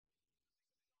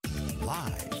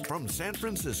Live from San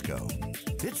Francisco,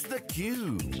 it's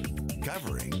theCUBE,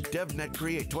 covering DevNet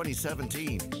Create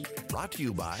 2017. Brought to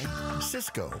you by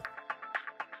Cisco.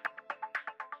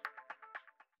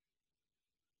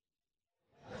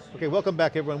 Okay, welcome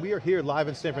back everyone. We are here live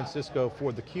in San Francisco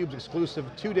for theCUBE's exclusive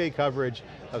two-day coverage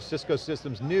of Cisco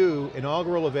Systems' new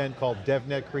inaugural event called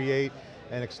DevNet Create,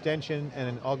 an extension and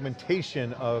an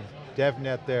augmentation of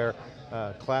DevNet, their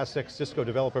classic Cisco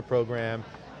developer program.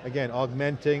 Again,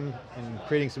 augmenting and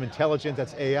creating some intelligence,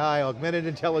 that's AI, augmented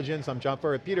intelligence. I'm John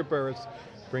Furrier, Peter Burris,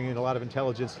 bringing a lot of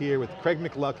intelligence here with Craig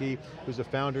McLuckie, who's the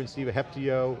founder and CEO of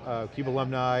Heptio, CUBE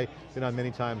alumni, been on many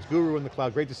times, guru in the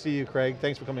cloud. Great to see you, Craig.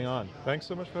 Thanks for coming on. Thanks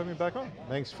so much for having me back on.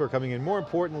 Thanks for coming in. More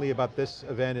importantly about this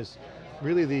event is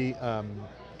really the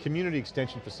community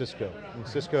extension for Cisco. And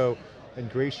Cisco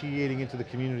ingratiating into the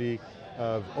community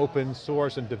of open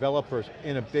source and developers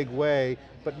in a big way,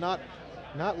 but not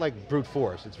like brute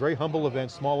force. It's a very humble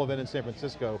event, small event in San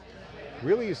Francisco.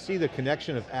 Really you see the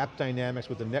connection of app dynamics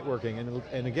with the networking,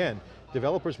 and again,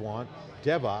 developers want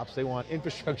DevOps, they want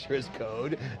infrastructure as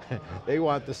code, they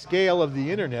want the scale of the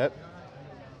internet.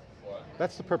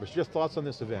 That's the purpose. Just thoughts on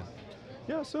this event?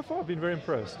 Yeah, so far I've been very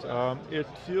impressed. It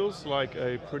feels like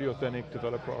a pretty authentic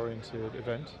developer-oriented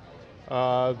event.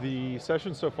 The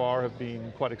sessions so far have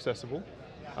been quite accessible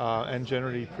and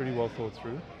generally pretty well thought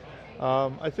through.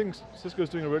 I think Cisco's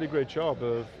doing a really great job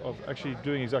of actually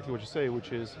doing exactly what you say,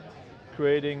 which is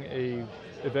creating an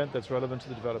event that's relevant to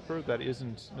the developer that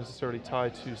isn't necessarily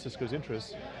tied to Cisco's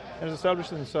interests, and has established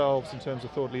themselves in terms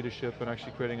of thought leadership and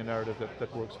actually creating a narrative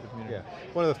that works for the community.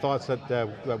 Yeah. One of the thoughts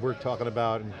that we're talking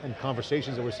about and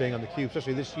conversations that we're seeing on theCUBE,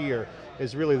 especially this year,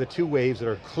 is really the two waves that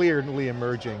are clearly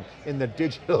emerging in the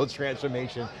digital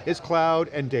transformation, is cloud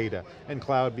and data. And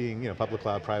cloud being public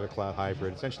cloud, private cloud,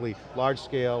 hybrid, essentially large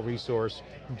scale resource,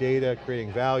 data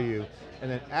creating value,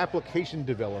 and then application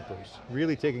developers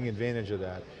really taking advantage of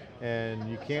that. And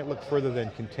you can't look further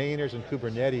than containers and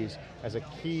Kubernetes as a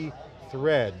key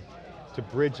thread to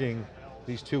bridging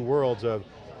these two worlds of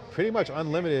pretty much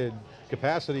unlimited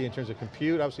capacity in terms of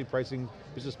compute. Obviously pricing,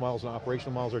 business models and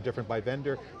operational models are different by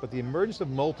vendor, but the emergence of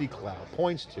multi-cloud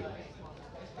points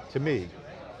to me,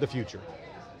 the future.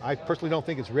 I personally don't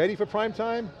think it's ready for prime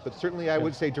time, but certainly I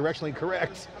would say directionally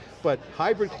correct. But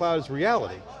hybrid cloud is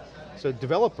reality. So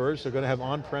developers are going to have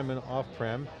on-prem and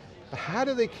off-prem. How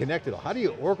do they connect it all? How do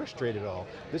you orchestrate it all?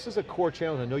 This is a core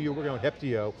challenge. I know you're working on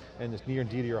Heptio, and it's near and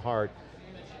dear to your heart.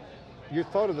 Your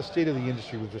thought of the state of the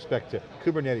industry with respect to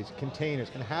Kubernetes, containers,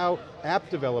 and how app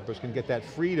developers can get that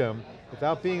freedom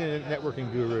without being a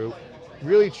networking guru,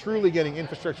 really truly getting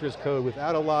infrastructure as code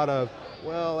without a lot of,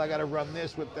 well, I got to run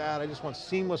this with that. I just want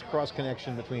seamless cross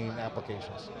connection between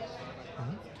applications.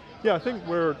 Mm-hmm. Yeah, I think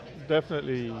we're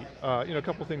definitely, a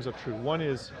couple of things are true. One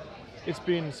is, it's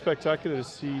been spectacular to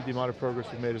see the amount of progress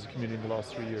we've made as a community in the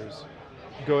last 3 years.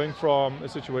 Going from a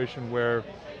situation where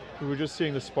we were just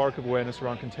seeing the spark of awareness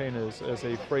around containers as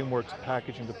a framework to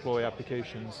package and deploy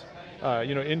applications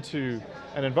into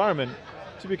an environment,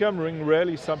 to becoming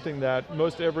really something that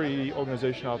most every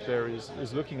organization out there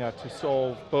is looking at to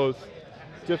solve both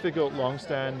difficult,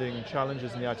 long-standing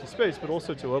challenges in the IT space, but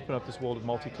also to open up this world of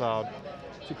multi-cloud,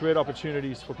 to create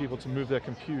opportunities for people to move their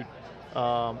compute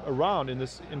around in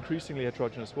this increasingly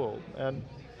heterogeneous world. And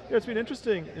it's been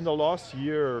interesting in the last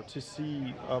year to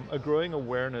see a growing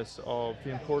awareness of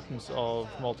the importance of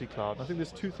multi-cloud. I think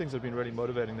there's two things that have been really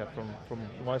motivating that from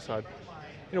my side.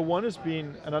 One has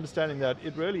been an understanding that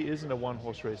it really isn't a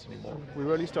one-horse race anymore. We're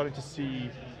really starting to see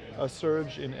a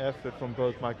surge in effort from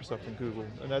both Microsoft and Google,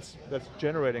 and that's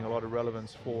generating a lot of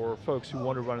relevance for folks who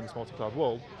want to run in this multi-cloud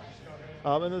world.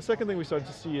 And the second thing we started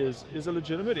to see is a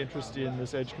legitimate interest in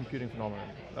this edge computing phenomenon.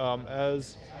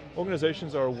 As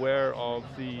organizations are aware of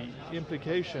the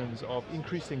implications of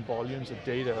increasing volumes of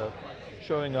data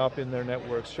showing up in their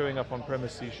networks, showing up on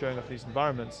premises, showing up in these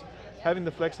environments, having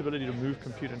the flexibility to move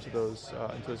compute into those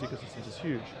ecosystems is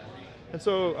huge. And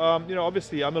so,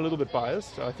 obviously I'm a little bit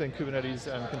biased. I think Kubernetes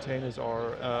and containers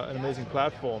are an amazing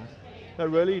platform that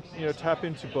really tap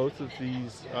into both of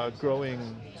these growing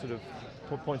sort of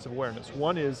points of awareness.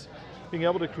 One is being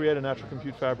able to create a natural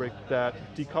compute fabric that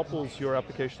decouples your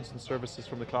applications and services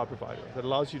from the cloud provider, that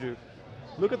allows you to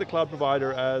look at the cloud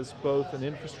provider as both an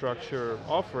infrastructure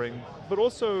offering, but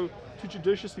also to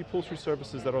judiciously pull through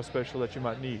services that are special that you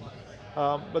might need.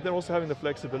 But then also having the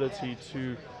flexibility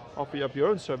to offer up your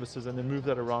own services and then move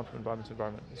that around from environment to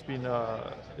environment.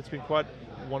 It's been quite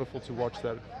wonderful to watch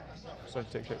that starting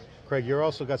to take shape. Craig, you've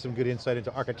also got some good insight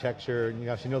into architecture, and you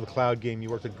actually know the cloud game. You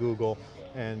worked at Google,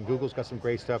 and Google's got some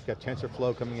great stuff, got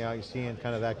TensorFlow coming out, you're seeing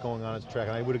kind of that going on as a track,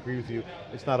 and I would agree with you,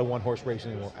 it's not a one-horse race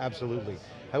anymore, absolutely.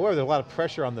 However, there's a lot of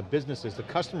pressure on the businesses. The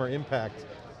customer impact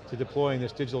to deploying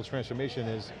this digital transformation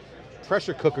is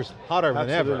pressure cookers hotter than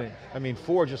ever. I mean,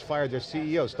 Ford just fired their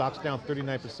CEO, stock's down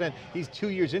 39%. He's 2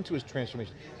 years into his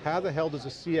transformation. How the hell does a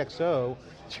CXO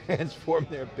transform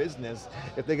their business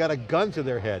if they got a gun to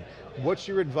their head? What's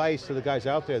your advice to the guys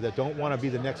out there that don't want to be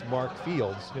the next Mark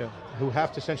Fields, who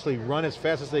have to essentially run as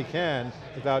fast as they can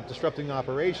without disrupting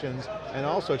operations, and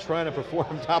also trying to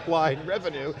perform top line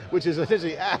revenue, which is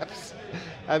essentially apps?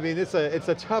 I mean, it's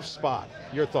a tough spot.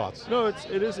 Your thoughts? No,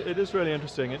 it is really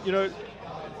interesting. And, you know,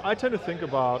 I tend to think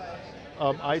about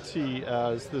IT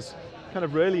as this kind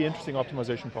of really interesting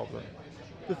optimization problem.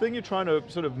 The thing you're trying to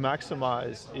sort of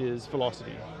maximize is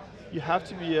velocity. You have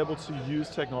to be able to use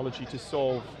technology to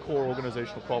solve core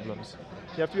organizational problems.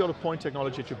 You have to be able to point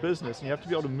technology at your business, and you have to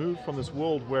be able to move from this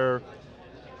world where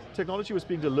technology was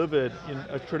being delivered in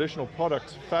a traditional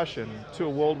product fashion to a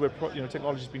world where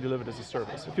technology is being delivered as a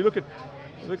service. If you look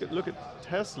at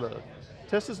Tesla,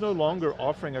 Tesla's no longer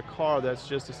offering a car that's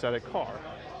just a static car.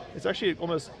 It's actually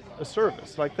almost a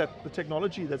service, like that the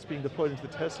technology that's being deployed into the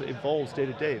Tesla evolves day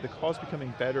to day. The car's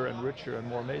becoming better and richer and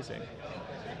more amazing.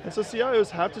 And so CIOs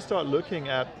have to start looking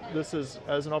at this as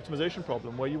an optimization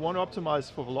problem, where you want to optimize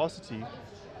for velocity,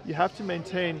 you have to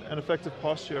maintain an effective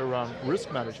posture around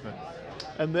risk management.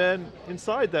 And then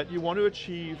inside that, you want to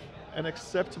achieve an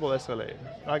acceptable SLA.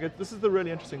 This is the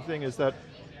really interesting thing, is that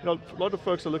a lot of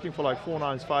folks are looking for like 4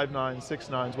 nines, 5 nines, 6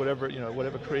 nines, whatever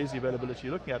crazy availability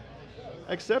you're looking at.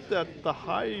 Except that the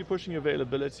higher you're pushing your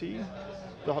availability,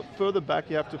 the further back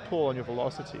you have to pull on your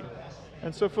velocity.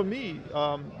 And so for me,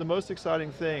 the most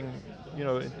exciting thing,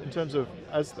 in terms of,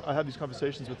 as I have these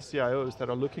conversations with the CIOs that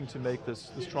are looking to make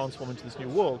this transform into this new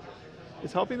world,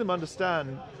 is helping them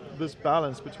understand this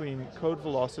balance between code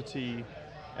velocity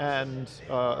and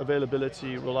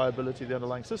availability, reliability of the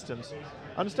underlying systems.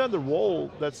 Understand the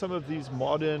role that some of these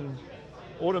modern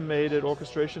automated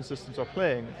orchestration systems are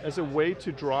playing as a way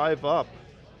to drive up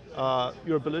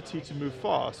your ability to move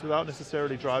fast without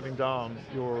necessarily driving down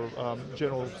your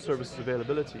general services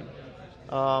availability.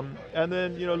 And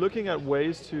then looking at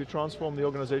ways to transform the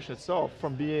organization itself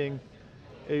from being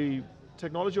a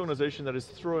technology organization that is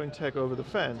throwing tech over the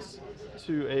fence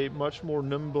to a much more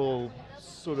nimble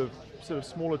sort of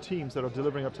smaller teams that are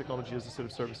delivering up technology as a set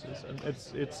of services. And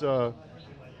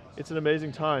it's an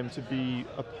amazing time to be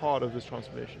a part of this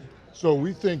transformation. So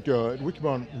we think, at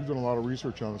Wikibon, we've done a lot of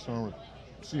research on this, and I want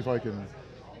to see if I can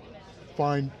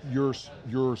find your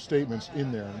statements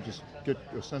in there and just get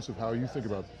a sense of how you think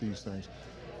about these things.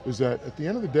 Is that at the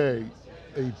end of the day,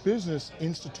 a business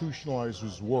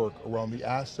institutionalizes work around the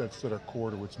assets that are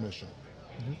core to its mission.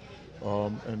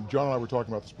 And John and I were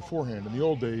talking about this beforehand. In the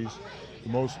old days,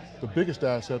 the biggest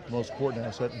asset, the most important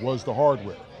asset was the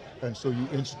hardware. And so you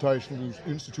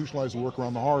institutionalize the work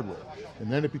around the hardware.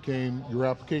 And then it became your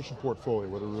application portfolio,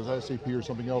 whether it was SAP or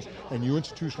something else, and you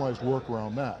institutionalized work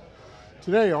around that.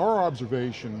 Today, our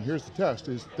observation, here's the test,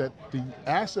 is that the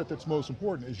asset that's most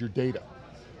important is your data.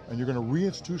 And you're going to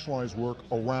reinstitutionalize work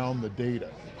around the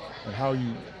data and how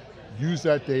you use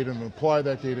that data and apply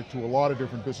that data to a lot of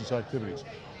different business activities.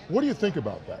 What do you think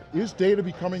about that? Is data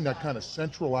becoming that kind of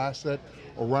central asset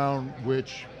around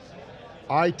which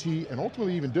IT and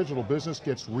ultimately even digital business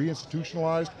gets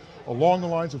reinstitutionalized along the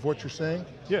lines of what you're saying?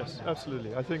 Yes,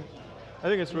 absolutely. I think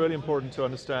it's really important to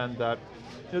understand that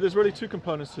there's really two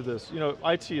components to this.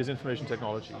 IT is information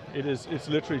technology. It's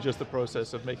literally just the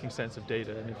process of making sense of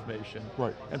data and information,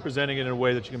 and presenting it in a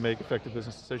way that you can make effective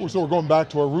business decisions. So we're going back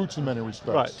to our roots in many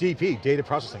respects. Right. DP, data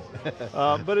processing.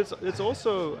 But it's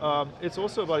also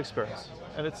about experience,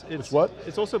 and it's what?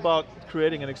 It's also about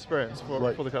creating an experience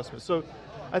for the customers. So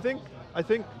I think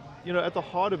at the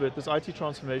heart of it, this IT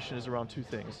transformation is around two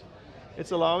things.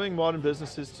 It's allowing modern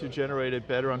businesses to generate a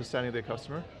better understanding of their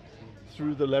customer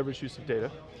through the leveraged use of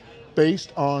data.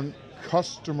 Based on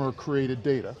customer-created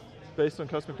data. Based on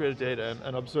customer-created data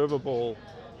and observable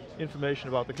information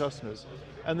about the customers.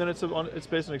 And then it's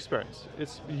based on experience.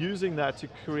 It's using that to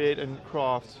create and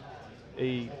craft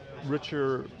a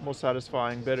richer, more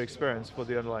satisfying, better experience for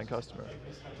the underlying customer.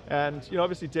 And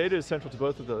obviously data is central to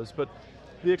both of those, but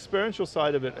the experiential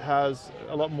side of it has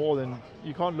a lot more than,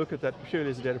 you can't look at that purely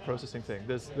as a data processing thing.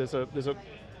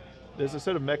 There's a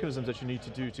set of mechanisms that you need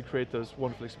to do to create those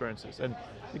wonderful experiences. And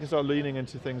you can start leaning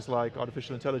into things like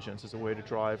artificial intelligence as a way to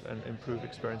drive and improve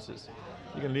experiences.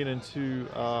 You can lean into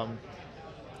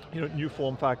new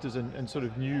form factors and sort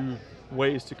of new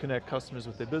ways to connect customers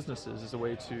with their businesses as a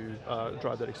way to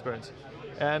drive that experience.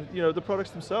 And the products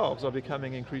themselves are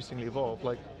becoming increasingly evolved.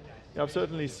 Like, I've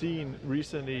certainly seen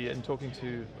recently in talking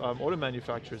to auto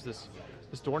manufacturers this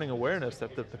dawning awareness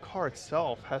that the car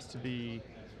itself has to be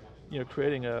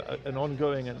creating an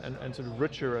ongoing and sort of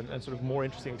richer and sort of more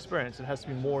interesting experience, it has to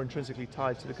be more intrinsically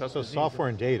tied to the customer's So software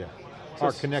and data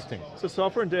are connecting. So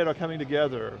software and data are coming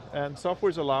together, and software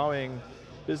is allowing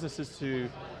businesses to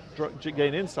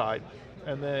gain insight,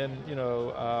 and then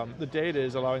the data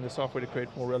is allowing the software to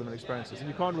create more relevant experiences, and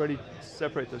you can't really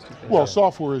separate those two things. Well,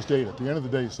 software is data. At the end of the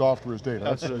day, software is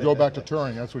data. Go back to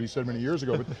Turing, that's what he said many years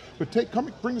ago.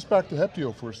 But bring us back to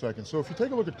Heptio for a second. So if you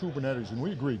take a look at Kubernetes, and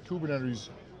we agree, Kubernetes,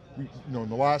 in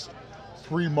the last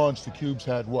 3 months, theCUBE's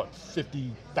had, what,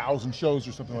 50,000 shows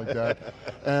or something like that.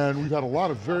 And we've had a lot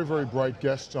of very, very bright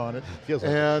guests on it. Feels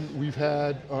like and we've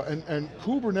had, and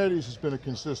Kubernetes has been a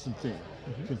consistent theme.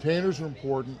 Containers are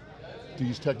important.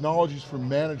 These technologies for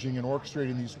managing and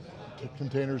orchestrating these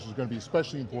containers is going to be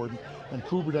especially important, and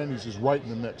Kubernetes is right in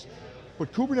the mix.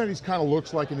 But Kubernetes kind of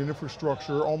looks like an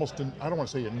infrastructure, almost, I don't want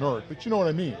to say inert, but you know what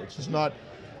I mean. It's just not,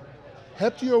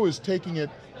 Heptio is taking it,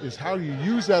 is how you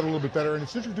use that a little bit better, and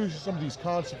it's introducing some of these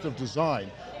concepts of design,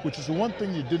 which is the one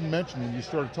thing you didn't mention when you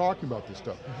started talking about this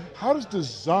stuff. How does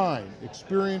design,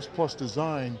 experience plus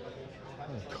design,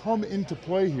 come into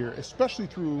play here, especially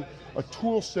through a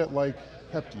tool set like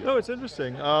Heptio? No, it's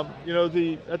interesting. At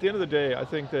the end of the day, I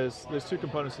think there's two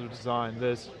components of design.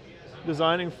 There's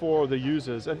designing for the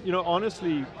users, and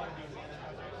honestly,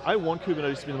 I want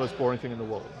Kubernetes to be the most boring thing in the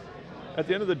world. At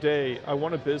the end of the day, I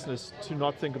want a business to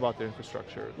not think about their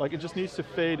infrastructure. Like, it just needs to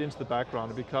fade into the background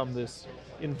and become this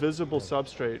invisible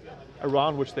substrate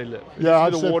around which they live.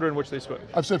 The water in which they swim.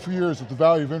 I've said for years that the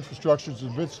value of infrastructure is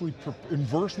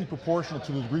inversely proportional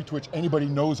to the degree to which anybody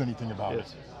knows anything about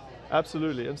it.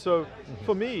 Absolutely, and so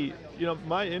for me,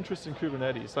 my interest in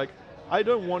Kubernetes, like, I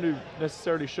don't want to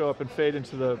necessarily show up and fade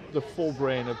into the full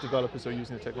brain of developers who are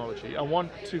using the technology. I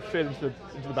want to fade into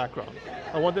the background.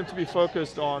 I want them to be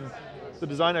focused on the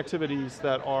design activities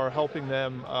that are helping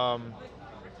them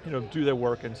do their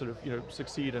work and sort of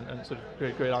succeed and sort of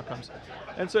create great outcomes.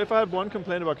 And so if I had one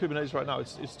complaint about Kubernetes right now,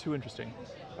 it's too interesting.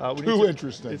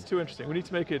 It's too interesting. We need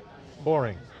to make it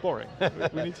boring.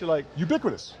 We need to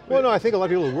ubiquitous. Well, no, I think a lot of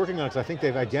people are working on it because I think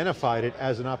they've identified it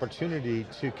as an opportunity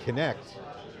to connect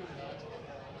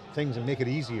things and make it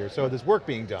easier. So there's work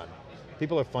being done.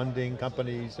 People are funding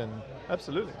companies and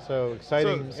absolutely. So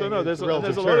exciting. So no, there's a lot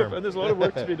of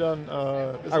work to be done.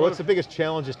 All right, what's the biggest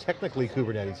challenges technically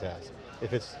Kubernetes has?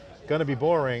 If it's going to be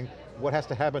boring, what has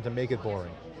to happen to make it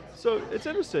boring? So it's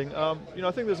interesting. I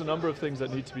think there's a number of things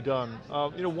that need to be done.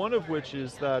 One of which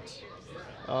is that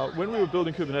when we were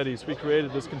building Kubernetes, we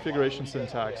created this configuration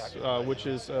syntax, which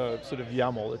is sort of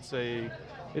YAML.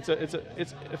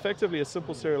 It's effectively a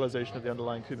simple serialization of the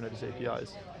underlying Kubernetes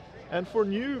APIs. And for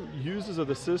new users of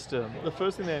the system, the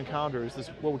first thing they encounter is this,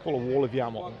 what we call a wall of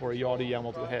YAML, or a yard of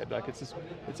YAML to the head. Like,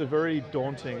 it's a very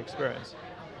daunting experience.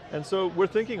 And so we're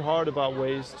thinking hard about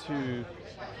ways to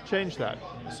change that.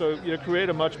 So create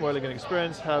a much more elegant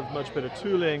experience, have much better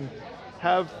tooling,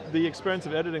 have the experience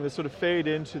of editing that sort of fade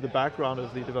into the background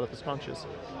of the developer's conscious.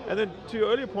 And then to your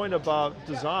earlier point about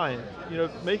design,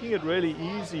 making it really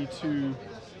easy to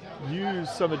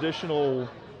use some additional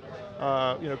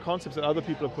concepts that other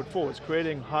people have put forward,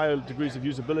 creating higher degrees of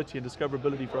usability and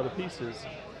discoverability for other pieces.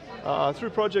 Through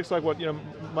projects like what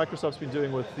Microsoft's been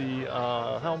doing with the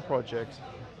Helm project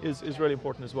is really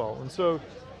important as well. And so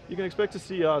you can expect to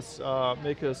see us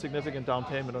make a significant down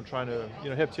payment on trying to,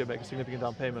 Heptio make a significant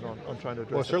down payment on trying to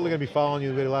address it. Well, certainly going to be following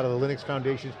you with a lot of the Linux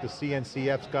foundations, the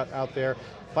CNCF's got out there.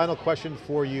 Final question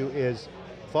for you is,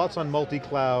 thoughts on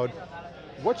multi-cloud.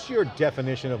 What's your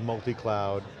definition of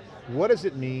multi-cloud? What does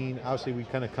it mean? Obviously we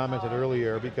kind of commented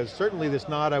earlier, because certainly there's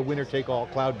not a winner-take-all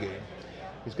cloud game.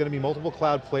 There's going to be multiple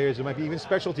cloud players, there might be even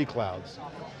specialty clouds.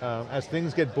 As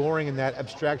things get boring and that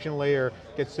abstraction layer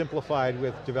gets simplified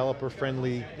with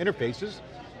developer-friendly interfaces,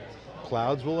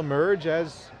 clouds will emerge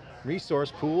as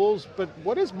resource pools, but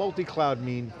what does multi-cloud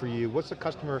mean for you? What's the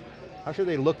customer, how should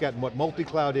they look at what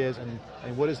multi-cloud is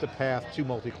and what is the path to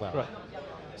multi-cloud? Right.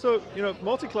 So,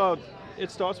 multi-cloud,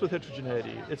 it starts with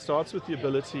heterogeneity. It starts with the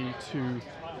ability to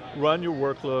run your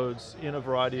workloads in a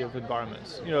variety of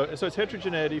environments. So it's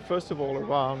heterogeneity, first of all,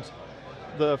 around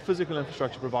the physical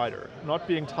infrastructure provider, not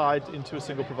being tied into a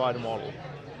single provider model.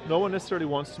 No one necessarily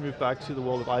wants to move back to the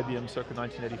world of IBM circa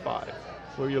 1985,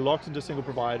 where you're locked into a single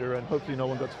provider and hopefully no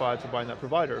one gets fired for buying that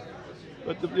provider.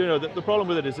 But the problem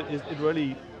with it is it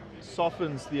really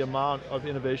softens the amount of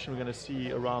innovation we're going to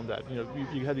see around that.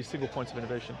 You have these single points of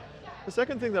innovation. The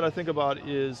second thing that I think about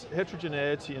is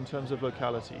heterogeneity in terms of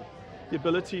locality. The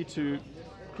ability to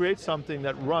create something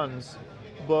that runs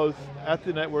both at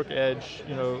the network edge,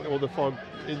 or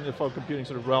in the fog computing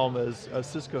sort of realm, as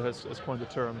Cisco has coined the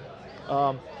term,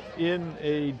 in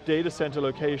a data center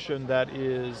location that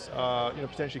is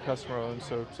potentially customer owned,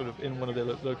 so sort of in one of their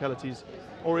localities,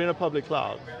 or in a public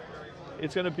cloud.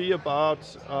 It's going to be about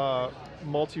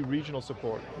multi-regional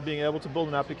support, being able to build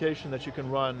an application that you can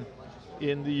run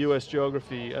in the US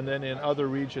geography and then in other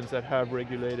regions that have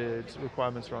regulated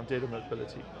requirements around data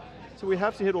mobility. So we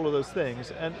have to hit all of those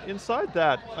things, and inside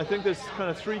that, I think there's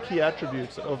kind of three key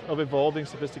attributes of evolving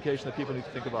sophistication that people need to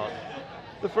think about.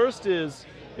 The first is,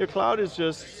 your cloud is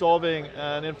just solving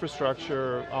an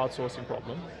infrastructure outsourcing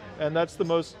problem, and that's the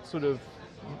most sort of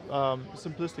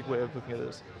simplistic way of looking at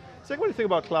this. The second way to think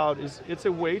about cloud is it's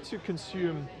a way to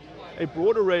consume a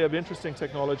broad array of interesting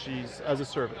technologies as a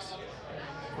service,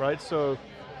 right? So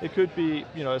it could be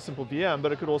a simple VM,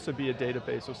 but it could also be a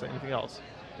database or anything else.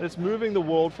 And it's moving the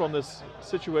world from this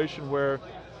situation where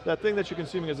that thing that you're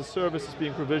consuming as a service is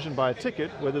being provisioned by a ticket,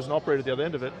 where there's an operator at the other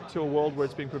end of it, to a world where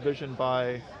it's being provisioned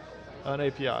by an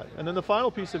API. And then the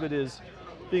final piece of it is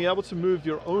being able to move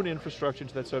your own infrastructure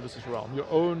into that services realm, your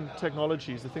own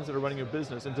technologies, the things that are running your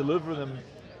business, and deliver them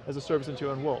as a service into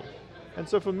your own world. And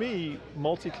so for me,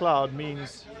 multi-cloud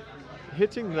means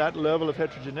hitting that level of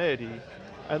heterogeneity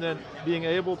and then being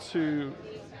able to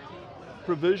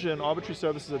provision arbitrary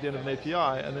services at the end of an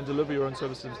API and then deliver your own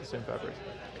services into the same fabric.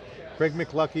 Craig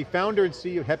McLuckie, founder and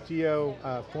CEO of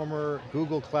Heptio, former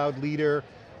Google Cloud leader,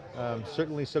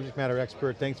 certainly subject matter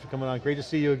expert. Thanks for coming on. Great to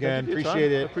see you again.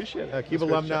 Appreciate it. Appreciate it. CUBE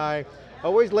alumni.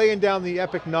 Always laying down the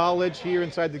epic knowledge here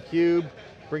inside theCUBE,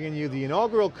 bringing you the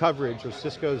inaugural coverage of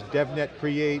Cisco's DevNet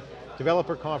Create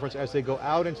developer conference as they go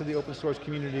out into the open source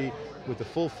community with the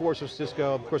full force of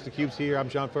Cisco. Of course, theCUBE's here. I'm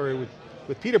John Furrier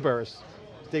with Peter Burris.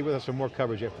 Stay with us for more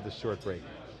coverage after this short break.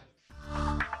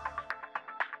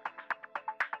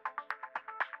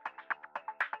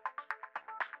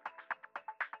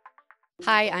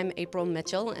 Hi, I'm April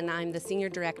Mitchell, and I'm the Senior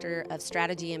Director of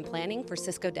Strategy and Planning for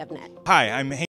Cisco DevNet. Hi, I'm